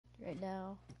right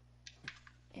now.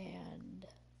 And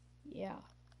yeah,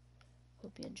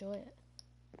 hope you enjoy it.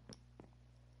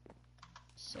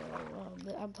 So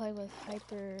I'm playing with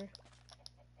Hyper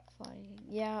Flying.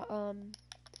 Yeah,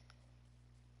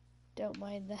 don't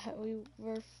mind that we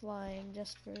were flying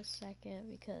just for a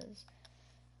second because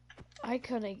I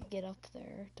couldn't get up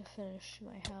there to finish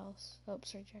my house. Oh,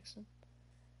 sorry, Jackson.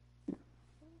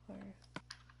 Or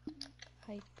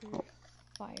Hyper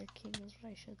Fire King is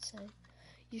what I should say.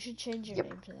 You should change your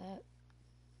name to that.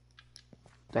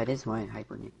 That is my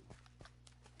hyper name.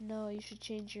 No, you should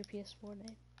change your PS4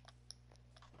 name.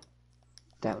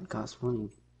 That would cost money.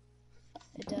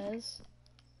 It does?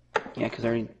 Yeah, because I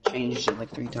already changed it like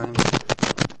 3 times.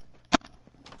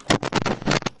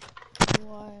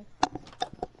 Why?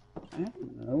 I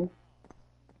don't know.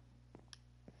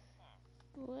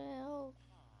 Well,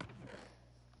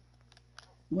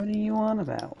 What are you on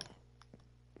about?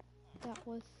 that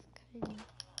was kind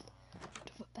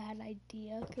of a bad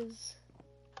idea, because...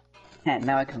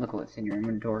 Now I can look what's in your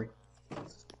inventory.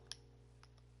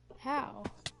 How?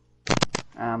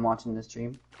 I'm watching the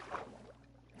stream,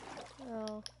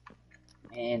 Oh,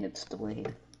 and it's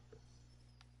delayed.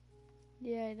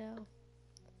 yeah, I know.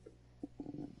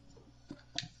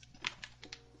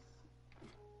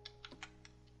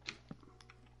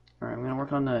 Alright, I'm gonna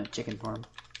work on the chicken farm.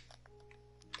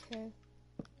 Okay.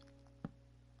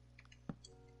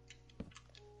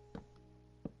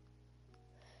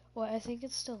 Well, I think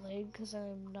it's delayed because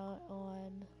I'm not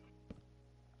on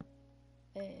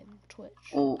Twitch.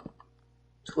 Well,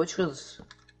 Twitch was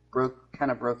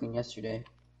kind of broken yesterday.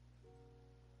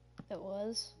 It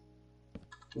was?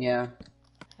 Yeah,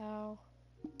 How?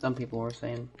 some people were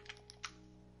saying.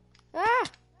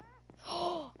 Ah!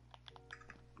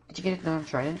 Did you get it done?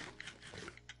 Try it?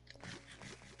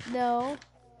 No,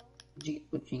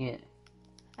 What'd you get?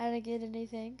 I didn't get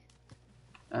anything.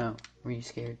 Oh, were you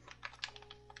scared?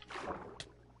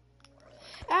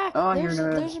 Ah! Oh, there's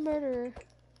you're a murderer.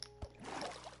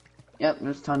 Yep,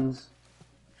 there's tons.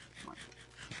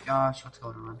 Gosh, what's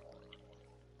going on?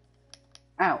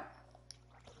 Ow!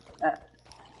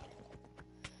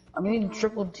 I'm getting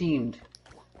triple teamed.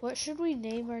 What should we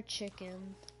name our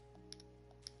chicken?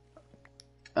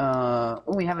 Oh,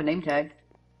 we have a name tag.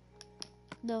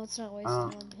 No, it's not wasted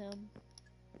on him.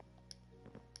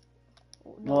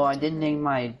 No, Well, I didn't name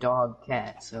my dog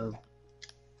Cat, so.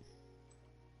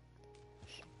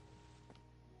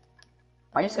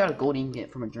 I just got a gold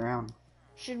ingot from a drown.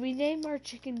 Should we name our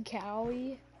chicken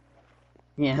Cowie?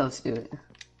 Yeah, let's do it.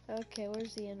 Okay,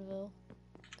 where's the anvil?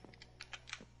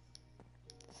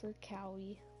 For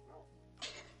Cowie.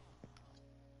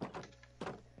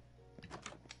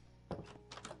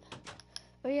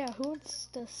 Oh yeah, who wants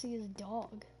to see his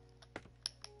dog?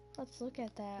 Let's look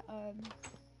at that.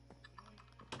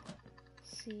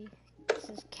 Let's see. This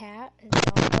is cat and dog.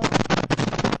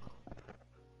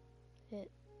 Oh.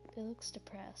 It looks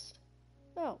depressed.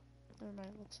 Oh, never mind.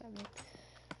 It looks at me.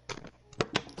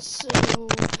 So,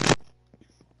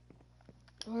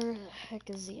 where the heck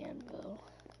is the anvil?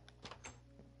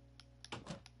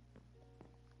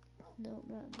 No,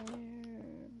 not there.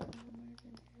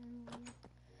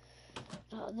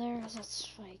 Not there.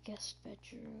 That's my guest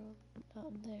bedroom.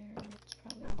 Not there. It's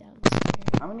probably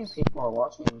downstairs. How many people are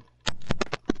watching?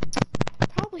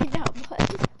 Probably not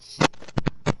much.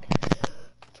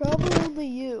 Probably only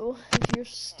you, if you're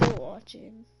still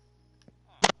watching.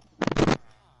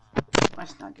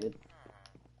 That's not good.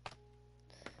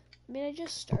 I mean, I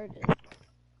just started.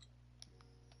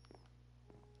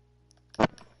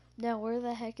 Now, where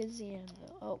the heck is the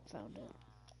anvil? Oh, found it.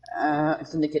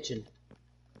 It's in the kitchen.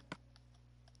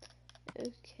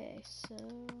 Okay, so...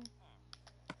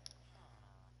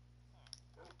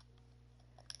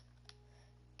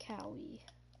 Cowie.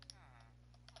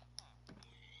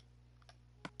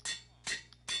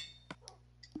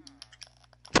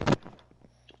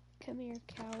 Come here,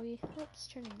 Cowie. Oh, it's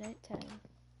turning nighttime.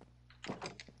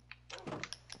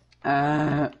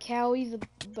 Cowie the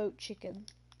boat chicken.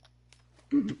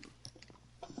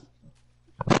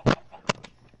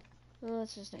 Well,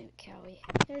 let's just name it Cowie.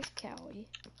 There's Cowie.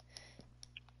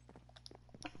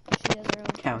 She has her own...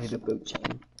 Cowie the boat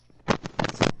chicken.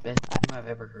 That's the best name I've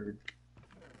ever heard.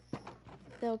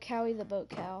 No, Cowie the boat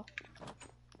cow.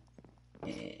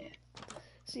 Yeah.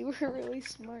 See, we're really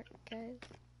smart, guys.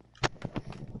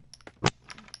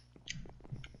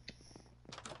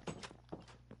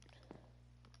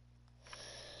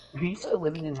 Are you still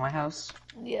living in my house?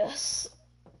 Yes.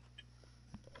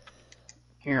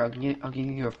 Here, I'll give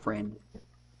you a friend.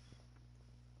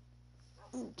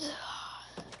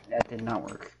 That did not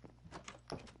work.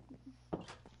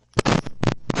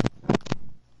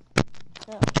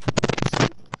 Oh.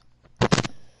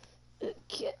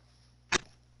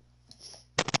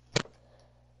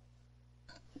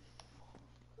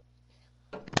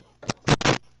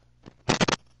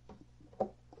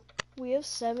 have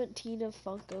 17 of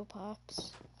Funko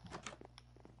Pops.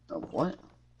 Oh, what?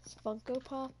 It's Funko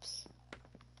Pops.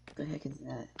 The heck is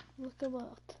that? Look them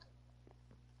up.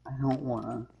 I don't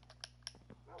wanna.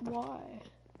 Why?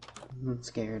 I'm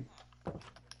scared.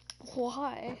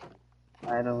 Why?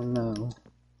 I don't know.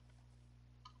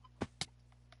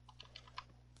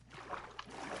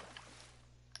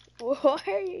 Why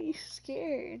are you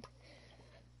scared?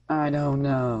 I don't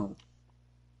know.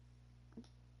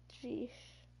 Jeez.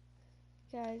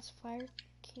 Guys, Fire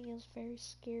King is very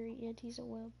scary and he's a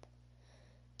wimp.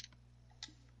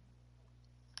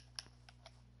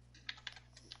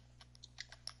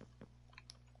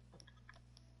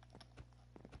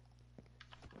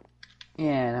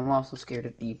 Yeah, and I'm also scared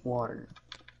of deep water.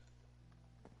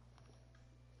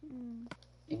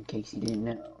 In case you didn't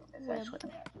know, I'm actually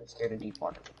scared of deep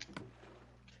water.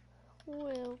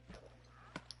 Well,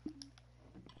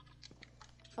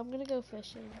 I'm gonna go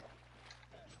fishing.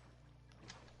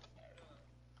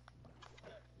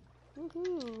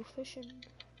 Woohoo, fishing.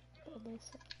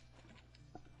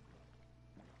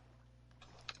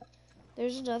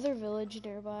 There's another village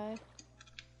nearby.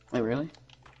 Wait, really?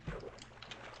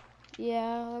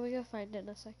 Yeah, let me go find it in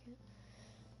a second.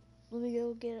 Let me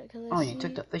go get it, cause Oh, you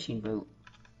took the fishing boat.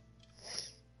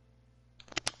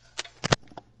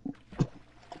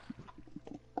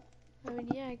 I mean,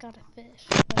 yeah, I got a fish,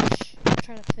 but I'm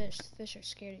trying to fish. The fish are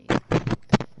scared of you.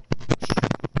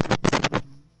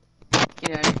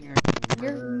 Get out of here.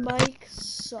 Your mic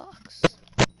sucks.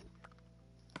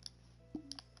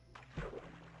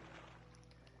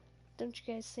 Don't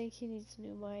you guys think he needs a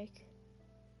new mic?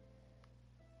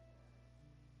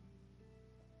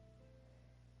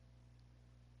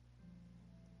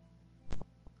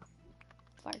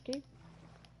 Fire King?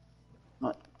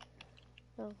 What?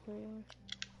 Oh, there you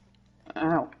Ow.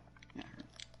 are.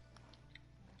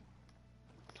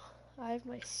 I have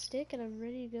my stick and I'm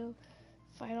ready to go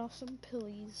fight off some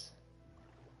pillies.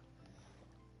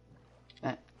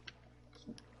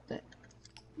 That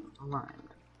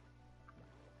aligned.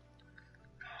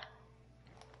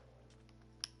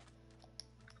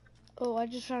 Oh, I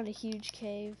just found a huge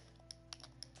cave.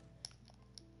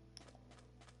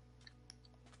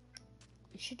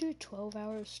 You should do a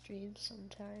 12-hour stream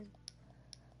sometime.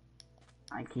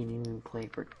 I can't even play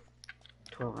for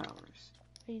 12 hours.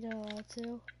 Are you not allowed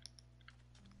to?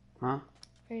 Huh?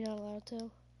 Are you not allowed to?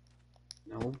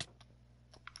 No.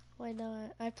 Why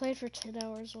not? I played for 10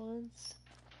 hours once.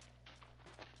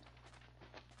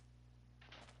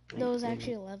 No, it was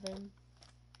actually 11.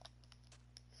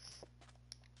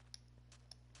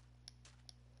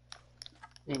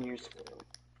 Then you're spoiled.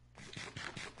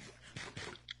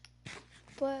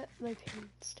 But my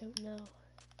parents don't know.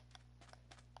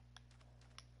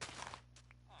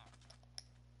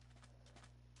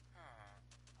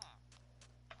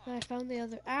 I found the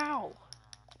other. Ow!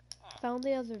 Found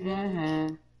the other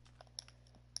village.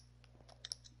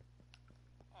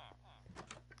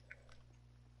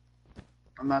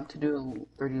 I'm about to do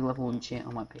a 30 level enchant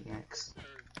on my pickaxe.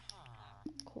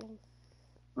 Cool.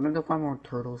 I'm gonna go find more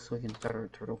turtles so we can start our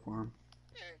turtle farm.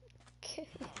 Okay.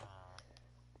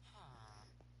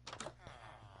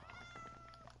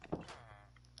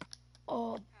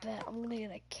 Oh, bet I'm gonna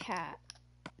get a cat.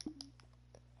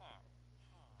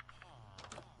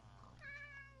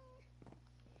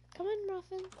 Come in,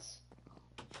 muffins.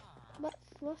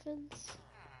 Muffins.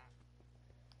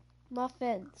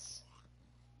 Muffins.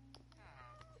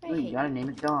 Oh, you gotta name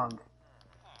it dog.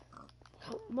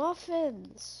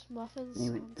 Muffins. Muffins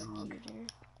Name it sounds dog. cuter.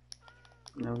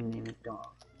 No, name it dog.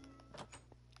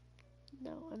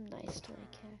 No, I'm nice to my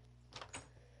cat.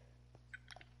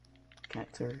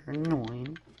 Cats are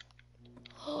annoying.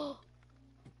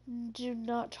 Do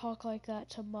not talk like that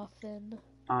to Muffin.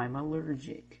 I'm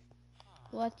allergic.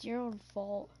 Well, that's your own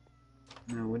fault.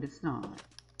 No, it is not.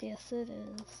 Yes, it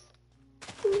is.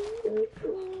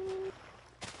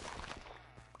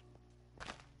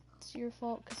 It's your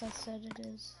fault because I said it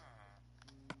is.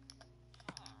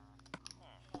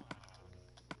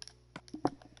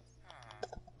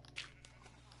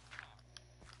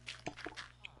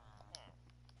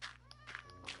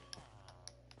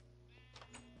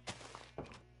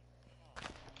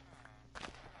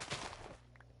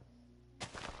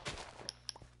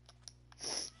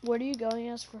 What are you going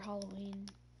as for Halloween?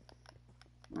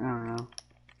 I don't know.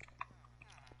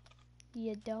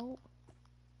 You don't?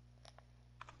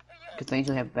 Because they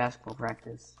usually have basketball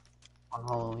practice on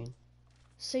Halloween.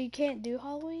 So you can't do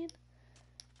Halloween?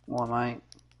 Well, I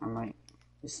might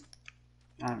just,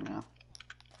 I don't know.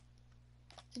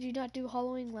 Did you not do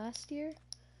Halloween last year?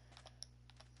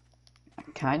 I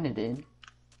kinda did.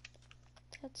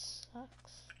 That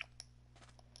sucks.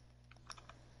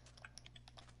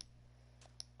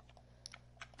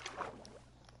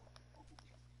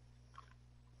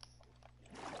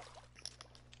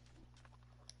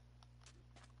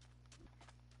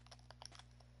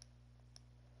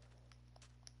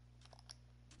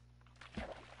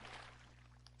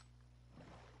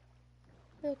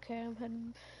 Okay, I'm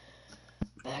heading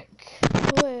back.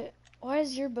 Wait, why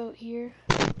is your boat here?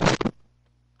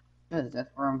 Because that's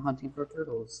where I'm hunting for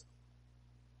turtles.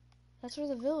 That's where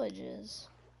the village is.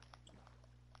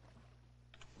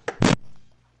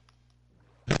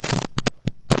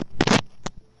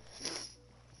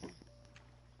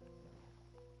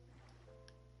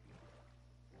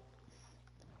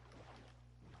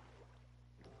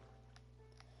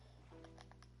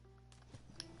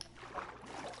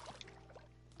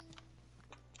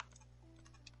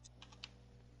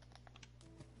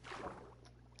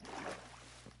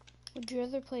 Would you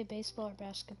rather play baseball or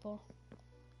basketball?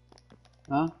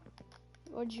 Huh?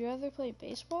 Would you rather play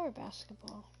baseball or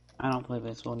basketball? I don't play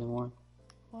baseball anymore.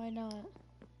 Why not?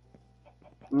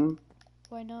 Hmm?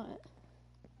 Why not?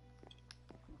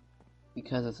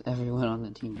 Because it's everyone on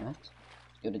the team left.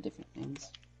 Go to different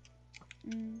things.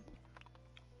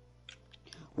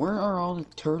 Where are all the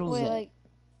turtles Wait, at? like,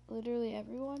 literally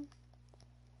everyone?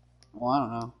 Well, I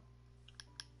don't know.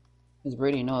 Because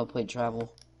Brady and Noah played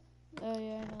travel. Oh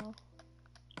yeah, I know.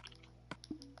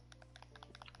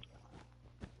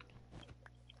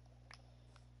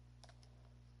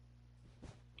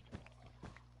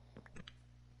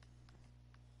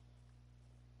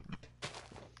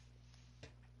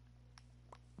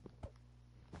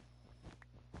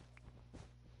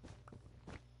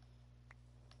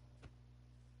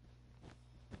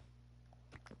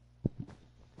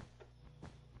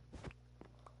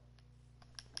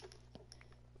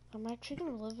 I'm actually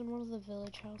gonna live in one of the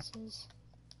village houses.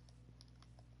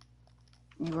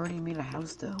 You've already made a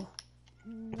house, though.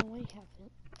 No, I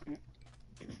haven't.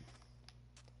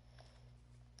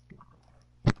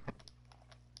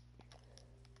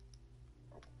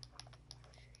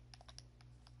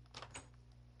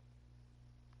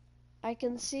 I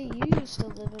can see you used to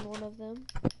live in one of them.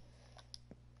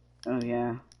 Oh,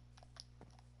 yeah.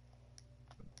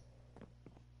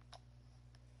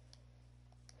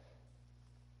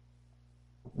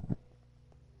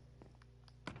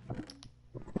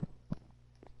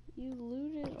 You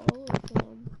looted all of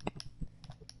them.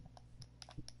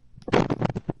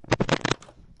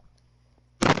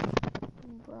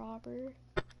 Robber.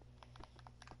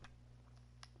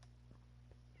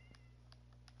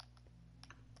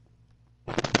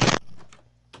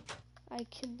 I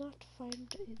cannot find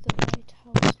the right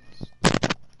houses.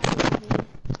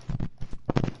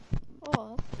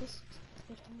 Oh, this is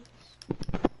a good house.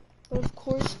 But of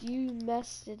course you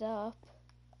messed it up.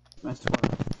 Messed what?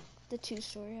 The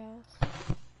 2-story house.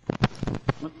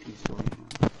 What 2-story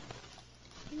house?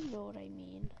 You know what I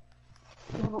mean.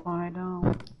 No, I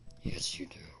don't. Yes, you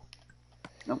do.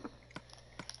 Nope.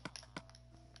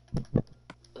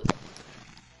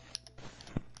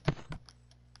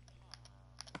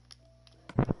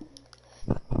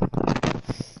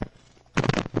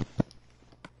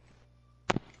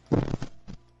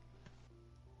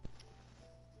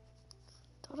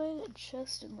 Thought I had a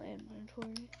chest in my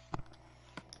inventory.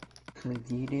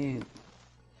 Cause you do.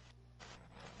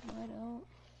 I don't.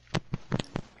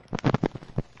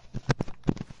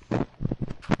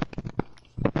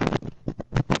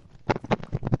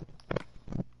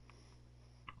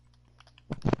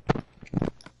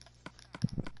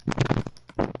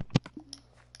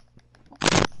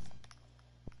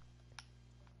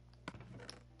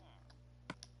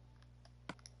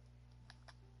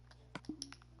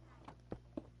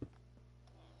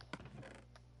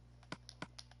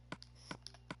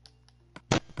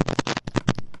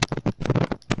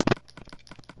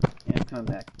 Yeah, I'm coming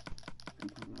back. I'm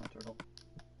coming out, turtle.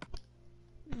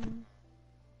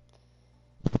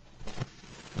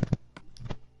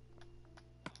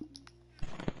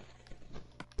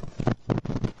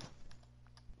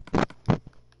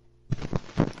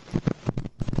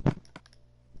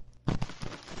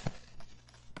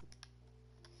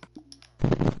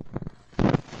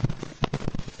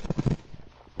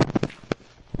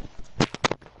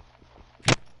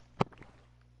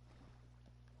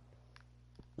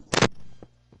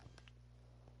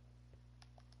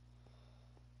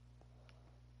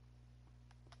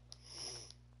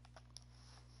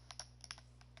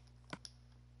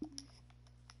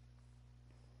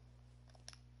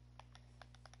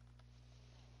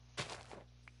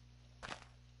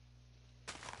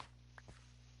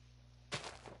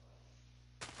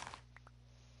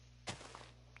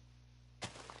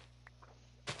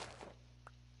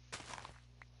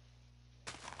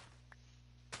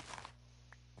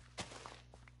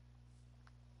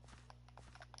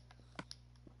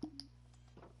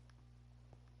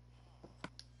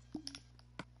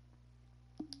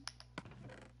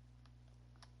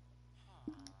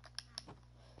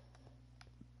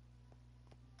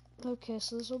 Okay,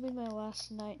 so this will be my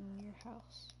last night in your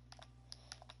house.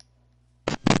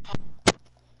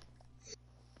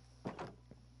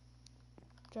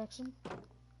 Jackson?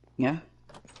 Yeah?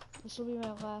 This will be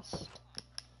my last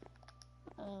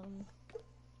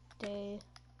day,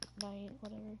 night,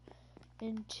 whatever,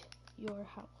 in your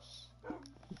house.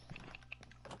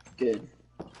 Good.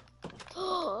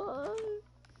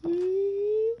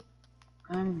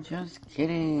 I'm just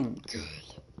kidding.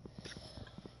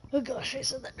 Oh gosh, I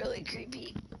said that really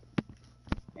creepy.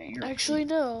 Yeah, you're Actually,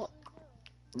 no.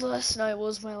 Last night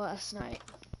was my last night.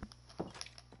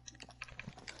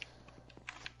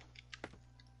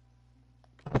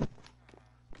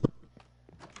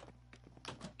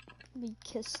 Let me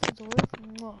kiss the door.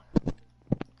 Mwah.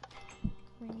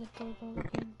 Ring the doorbell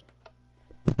again.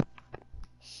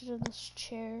 Sit in this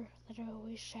chair that I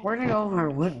always sat Where in. did all our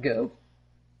wood go?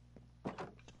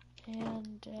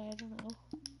 And, I don't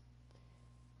know.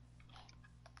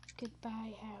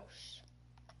 Goodbye, house.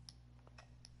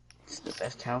 It's the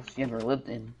best house you ever lived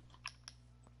in.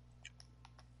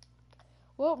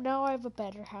 Well, now I have a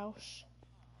better house.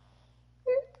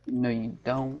 No, you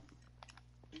don't.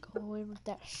 Go in with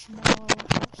that small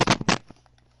house.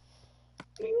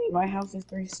 My house is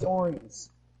 3 stories.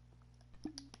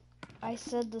 I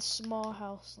said the small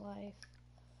house life.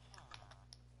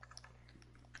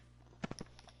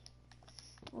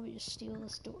 Let me just steal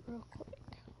this door real quick.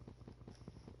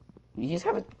 You just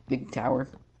have a big tower.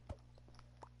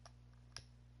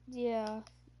 Yeah,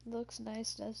 looks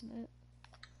nice, doesn't it?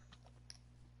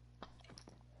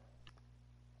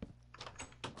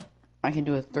 I can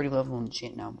do a 30 level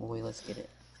enchant now, boy. Let's get it.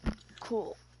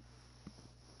 Cool.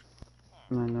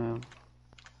 I know.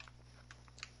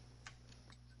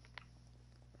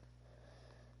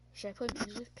 Should I play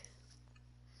music?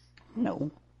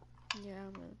 No. Yeah,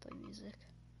 I'm gonna play music.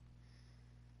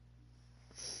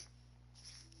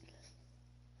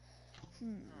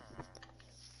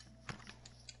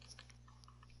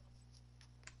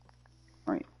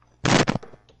 Alright.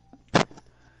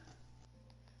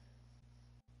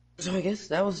 So I guess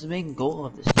that was the main goal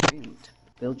of this stream, to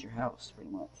build your house,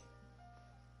 pretty much.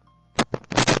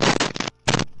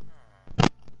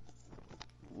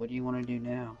 What do you want to do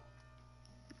now?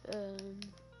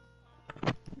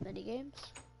 Mini games?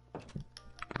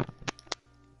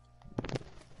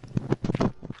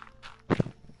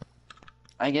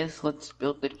 I guess let's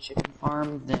build the chicken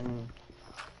farm, then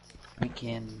we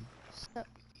can... So,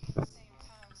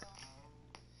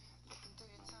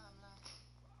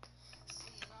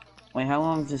 Wait, how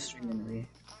long is this stream gonna be?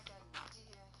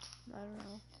 I don't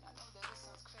know.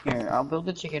 Here, I'll build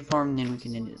the chicken farm, then we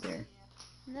can end it there.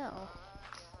 No.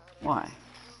 Why?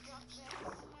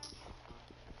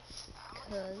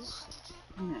 Cause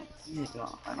Yeah, you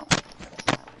go. I don't...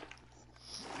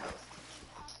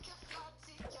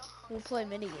 we'll play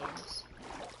mini games.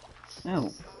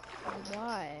 No,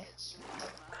 Why?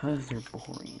 because they're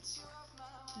boring.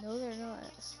 No, they're not.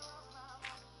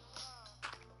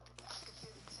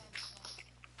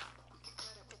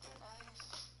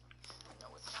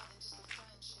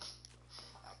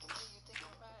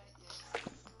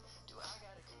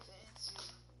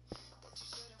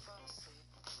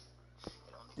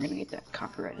 We're gonna get that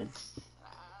copyrighted.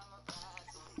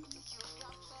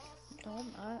 No,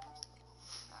 I'm not.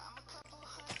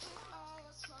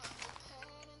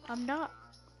 I'm not.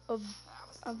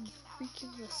 I'm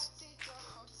freaking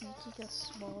making the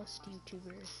smallest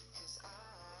YouTuber.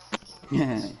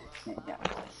 Yeah.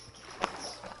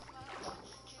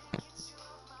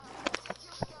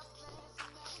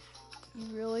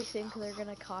 You really think they're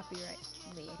gonna copyright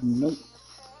me? Nope.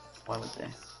 Why would they?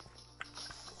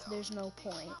 There's no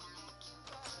point.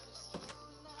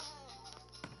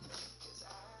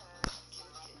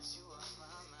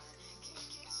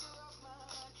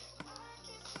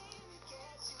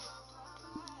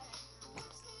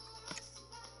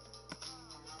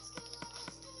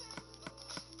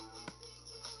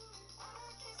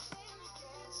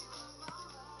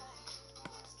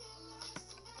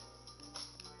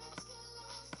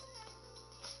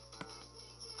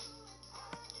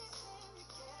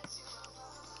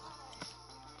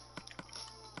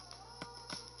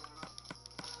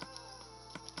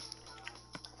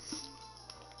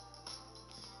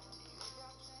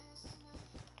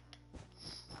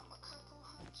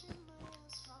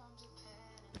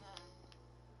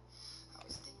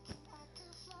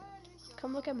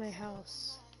 Come look at my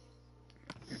house.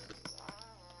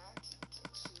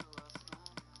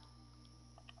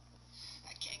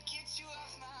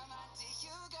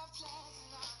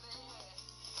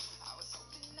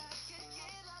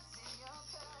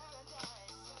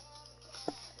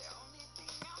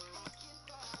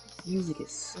 Music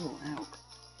is so loud.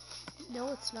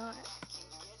 No, it's not.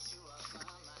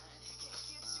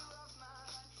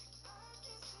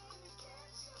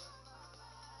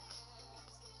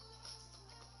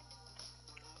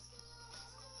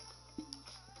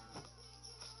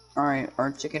 Alright,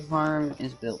 our chicken farm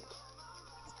is built.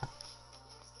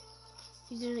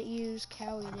 You didn't use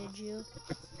Cowie, did you?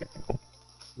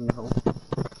 No.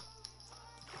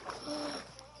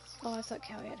 Oh, I thought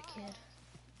Cowie had a kid.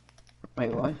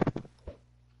 Wait, what?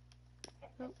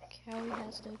 Oh, Cowie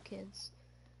has no kids.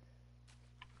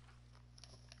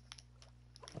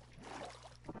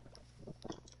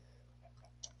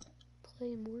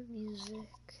 Play more music.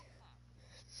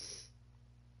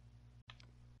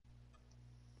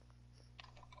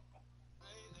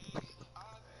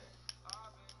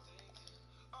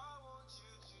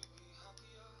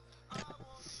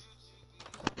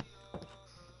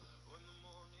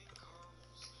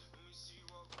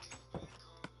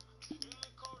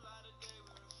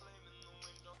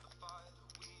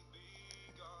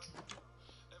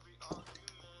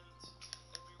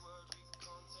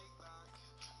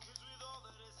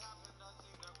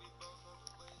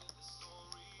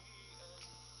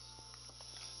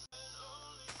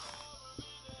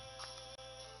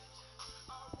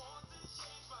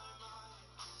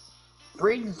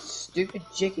 Breed stupid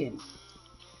chicken.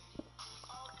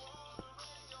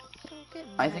 Don't get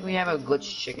I mad think we at have a the glitched little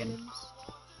chicken. chickens.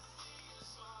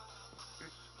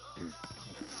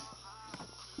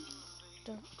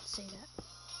 Don't say that.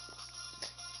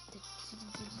 Did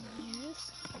you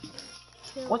just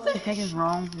kill What the a heck is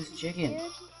wrong with this chicken?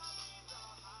 chicken?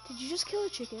 Did you just kill a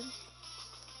chicken?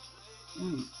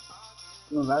 I'm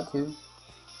about to.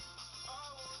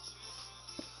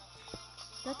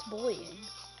 That's bullying.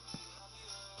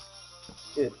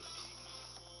 Good.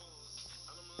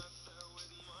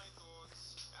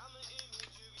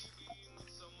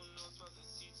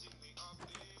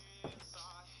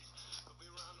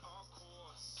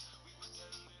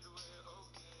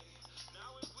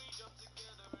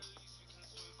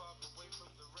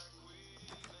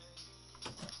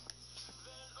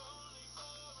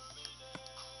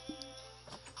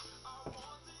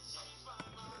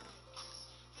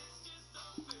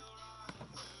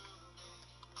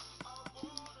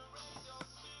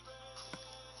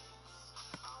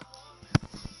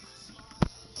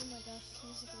 Oh my gosh, this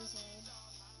music is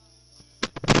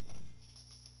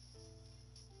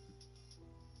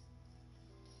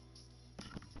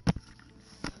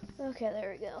loud. Okay,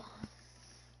 there we go.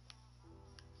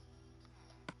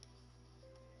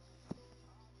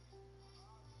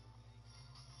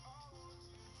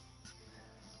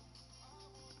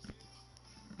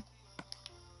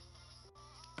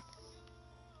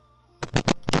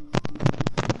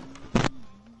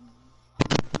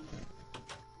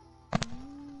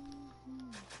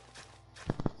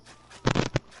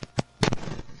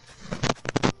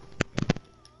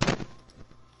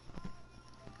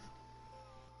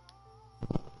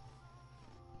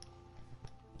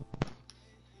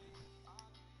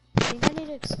 I think I need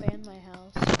to expand my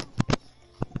house.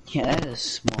 Yeah, that is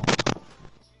small.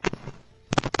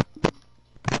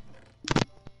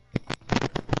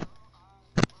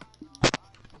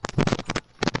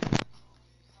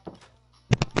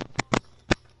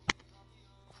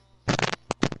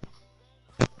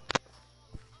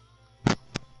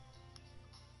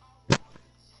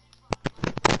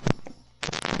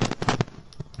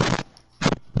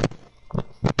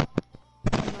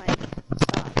 Your mic.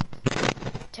 Stop.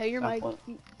 Tell your Stop mic. what?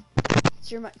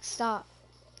 It's your mic. Stop.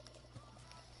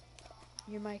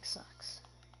 Your mic sucks.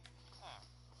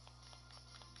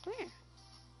 Where?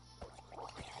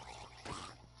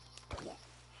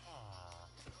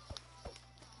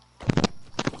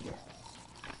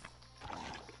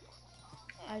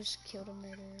 I just killed a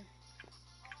murderer.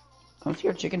 Come to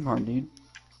your chicken farm, dude.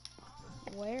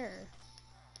 Where?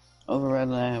 Over at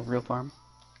the real farm.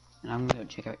 And I'm gonna go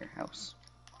check out your house.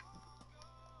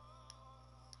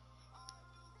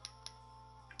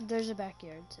 There's a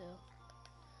backyard too.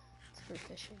 It's for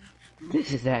fishing.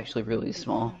 This is actually really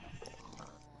small.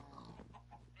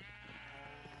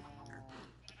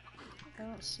 I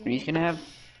don't see. Are you just gonna have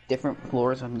different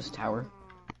floors on this tower?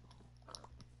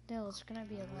 No, it's gonna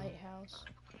be a lighthouse.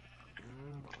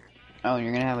 Oh, and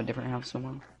you're gonna have a different house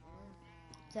somewhere?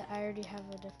 That I already have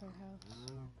a different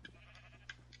house.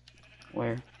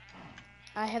 Where?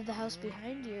 I have the house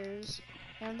behind yours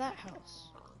and that house.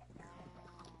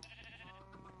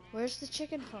 Where's the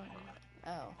chicken farm?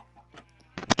 Oh.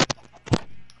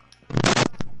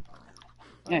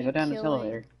 Yeah, go down this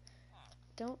elevator.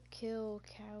 Don't kill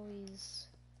Cowie's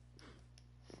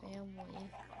family.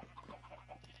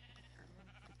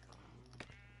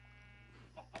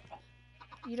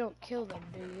 You don't kill them,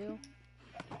 do you?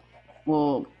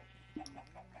 Well,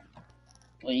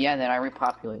 yeah, then I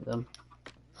repopulate them.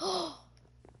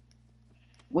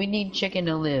 We need chicken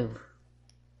to live.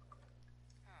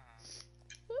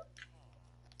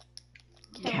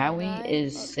 Cowie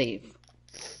is safe.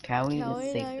 Cowie is Cowie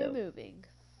and safe I though. are moving.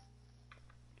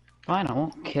 Fine, I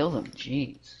won't kill them.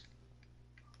 Jeez.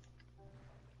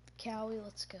 Cowie,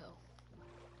 let's go.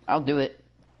 I'll do it.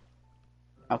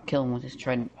 I'll kill him with his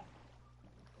trident.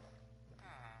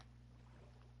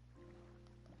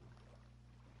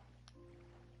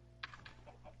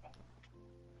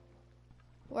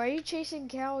 Why are you chasing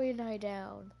Cowie and I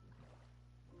down?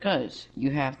 Because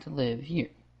you have to live here.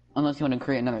 Unless you want to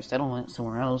create another settlement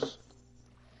somewhere else.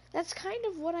 That's kind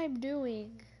of what I'm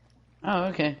doing. Oh,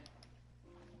 okay.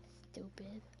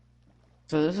 Stupid.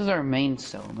 So this is our main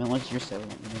settlement. What's your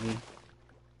settlement gonna be?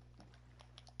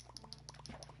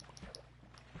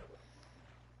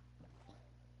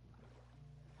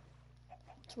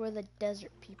 It's where the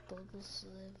desert people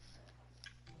live.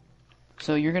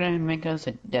 So you're gonna make us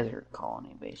a desert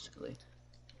colony, basically.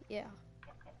 Yeah.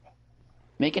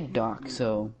 Make a dock,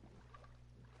 so...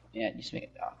 Yeah, just make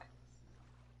a dock.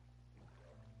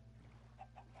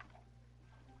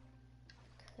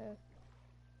 Okay.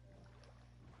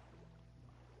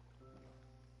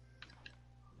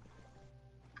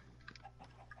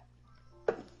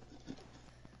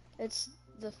 It's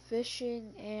the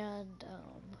fishing and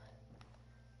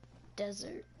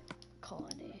desert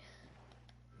colony.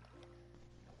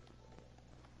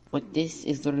 But this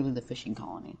is literally the fishing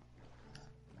colony.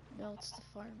 No, it's the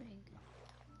farming.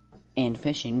 And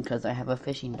fishing, because I have a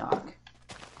fishing dock.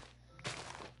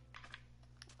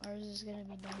 Ours is gonna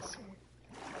be nicer.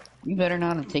 You better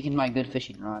not have taken my good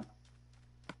fishing rod.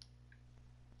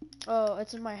 Oh,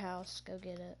 it's in my house. Go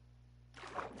get it.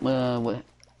 What?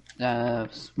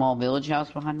 Small village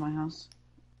house behind my house?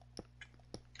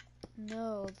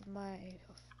 No, my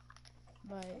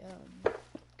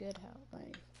good house, my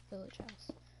village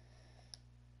house.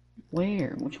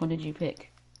 Where? Which one did you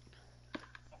pick?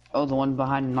 Oh, the one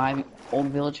behind my old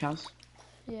village house?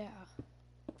 Yeah.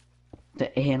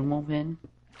 The animal pen?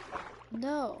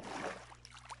 No.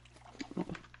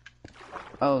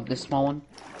 Oh, this small one?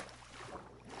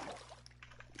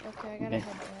 Okay, I gotta Okay.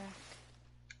 head back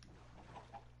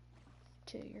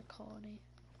to your colony.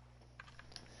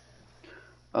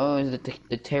 Oh, is it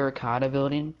the terracotta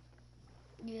building?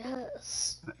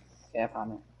 Yes. Yeah, I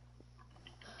found it.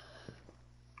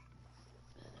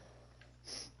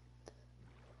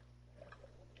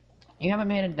 You haven't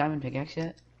made a diamond pickaxe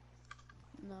yet?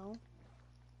 No.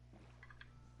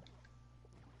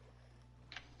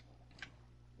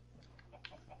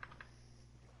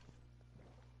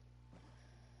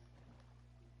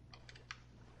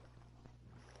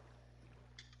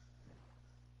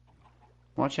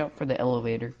 Watch out for the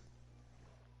elevator.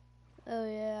 Oh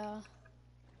yeah.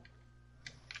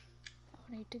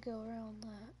 I need to go around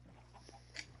that.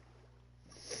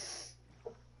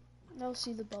 I'll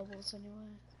see the bubbles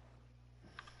anyway.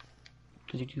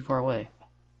 Because you're too far away.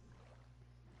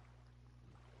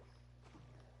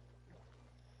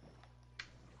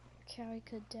 Cowie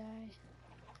could die.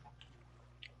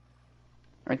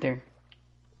 Right there.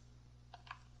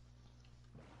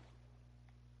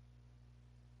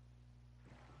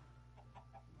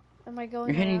 Am I going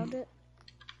You're hitting- around it?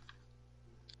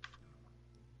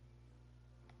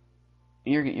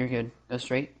 You're good. Go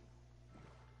straight.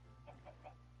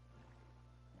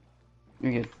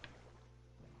 You're good.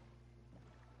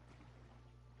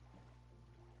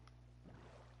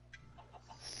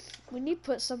 We need to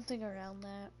put something around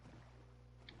that.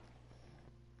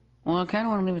 Well, I kind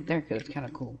of want to leave it there because it's kind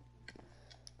of cool.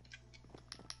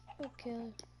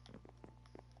 Okay.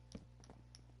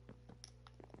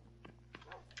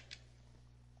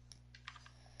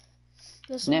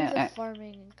 This will Nah, be the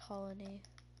farming and colony.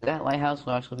 That lighthouse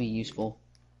will actually be useful.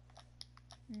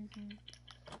 Mhm.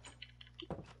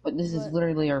 But this is But-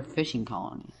 literally our fishing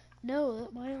colony. No,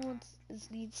 mine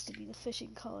needs to be the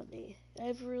fishing colony. I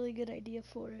have a really good idea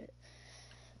for it.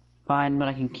 Fine, but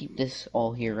I can keep this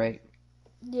all here, right?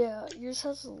 Yeah, yours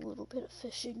has a little bit of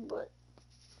fishing, but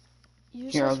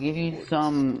yours Here, I'll has- give you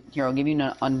some. Here, I'll give you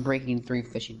an Unbreaking 3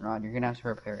 fishing rod. You're gonna have to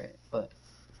repair it, but.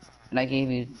 And I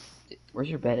gave you. Where's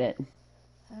your bed at?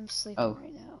 I'm sleeping Oh.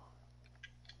 right now.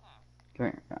 Come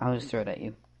here. I'll just throw it at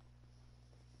you.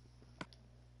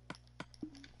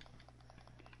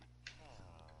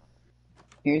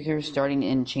 Here's your starting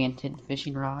enchanted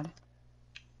fishing rod.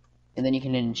 And then you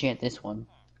can enchant this one.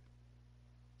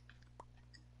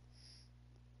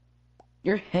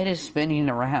 Your head is spinning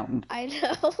around. I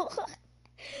know.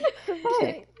 I'm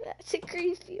doing that to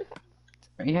creep you.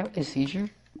 Are you having a seizure?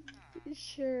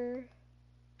 Sure.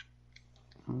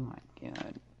 Oh my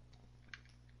god.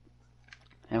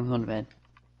 I'm going to bed.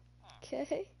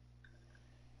 Okay.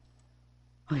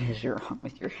 What is wrong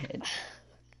with your head?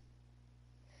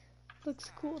 Looks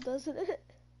cool, doesn't it?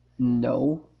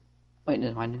 No. Wait,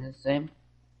 does mine do the same?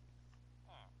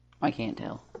 I can't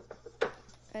tell.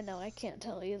 I know, I can't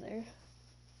tell either.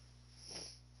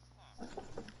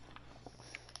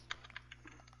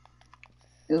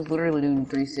 It was literally doing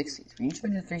 360s. Were you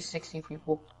trying to 360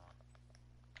 people?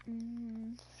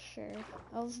 Sure.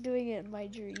 I was doing it in my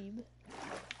dream.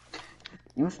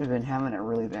 You must have been having a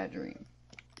really bad dream.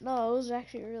 No, it was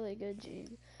actually a really good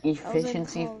dream.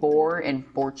 Efficiency 4 and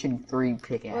Fortune 3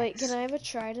 pickaxe. Wait, can I have a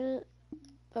trident?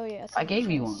 Oh yeah, it's I in the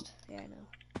gave you one. chest. Yeah, I know.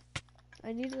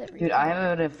 I needed it. Dude, I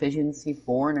have an Efficiency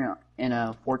 4 and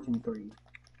a Fortune 3.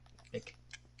 Pick.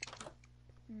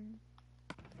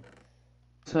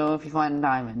 So if you find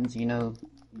diamonds, you know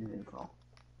who to call.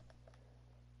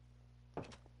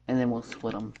 And then we'll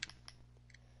split them.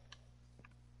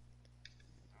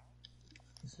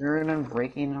 Is there an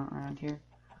unbreaking around here?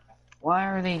 Why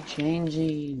are they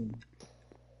changing?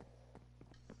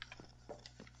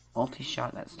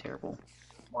 Multi-shot, that's terrible.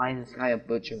 Why is this guy a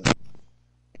butcher?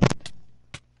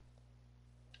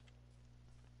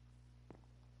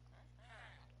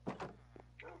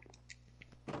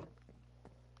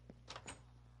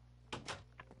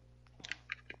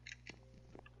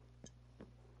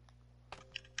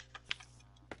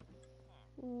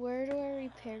 Where do I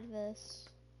repair this?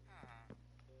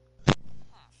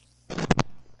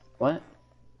 What?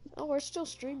 Oh, we're still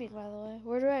streaming, by the way.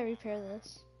 Where do I repair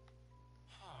this?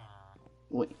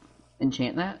 Wait,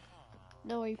 enchant that?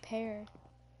 No, repair.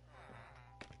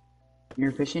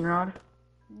 Your fishing rod?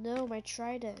 No, my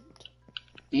trident.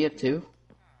 Do you have 2?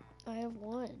 I have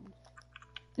 1.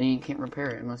 Then you can't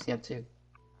repair it unless you have 2.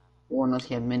 Or unless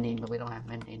you have mending, but we don't have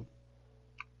mending.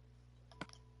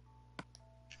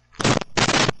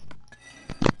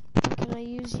 Can I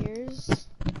use yours?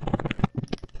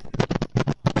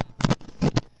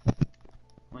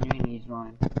 What do you mean use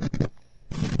mine?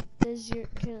 Does your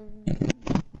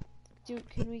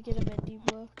can we get a mending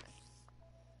book?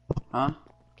 Huh?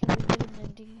 Can we get a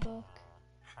mending book?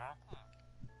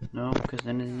 No, because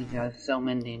then you gotta sell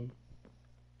mending.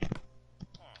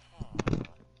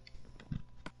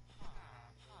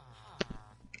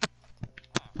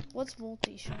 What's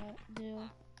multi-shot do?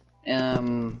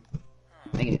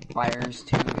 I think it fires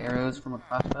 2 arrows from a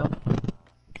crossbow.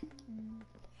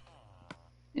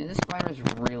 Yeah, this spider's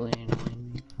really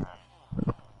annoying me.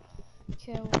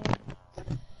 Okay, well,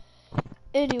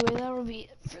 anyway, that'll be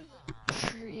it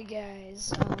for you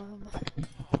guys.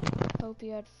 Hope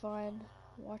you had fun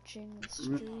watching the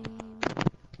stream.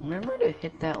 Remember to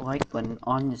hit that like button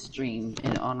on the stream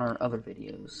and on our other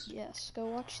videos. Yes, go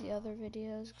watch the other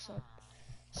videos.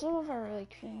 Some of them are really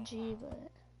cringy,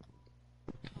 but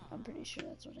I'm pretty sure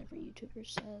that's what every YouTuber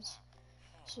says.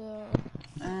 So,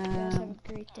 you guys have a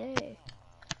great day.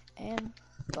 And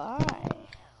bye.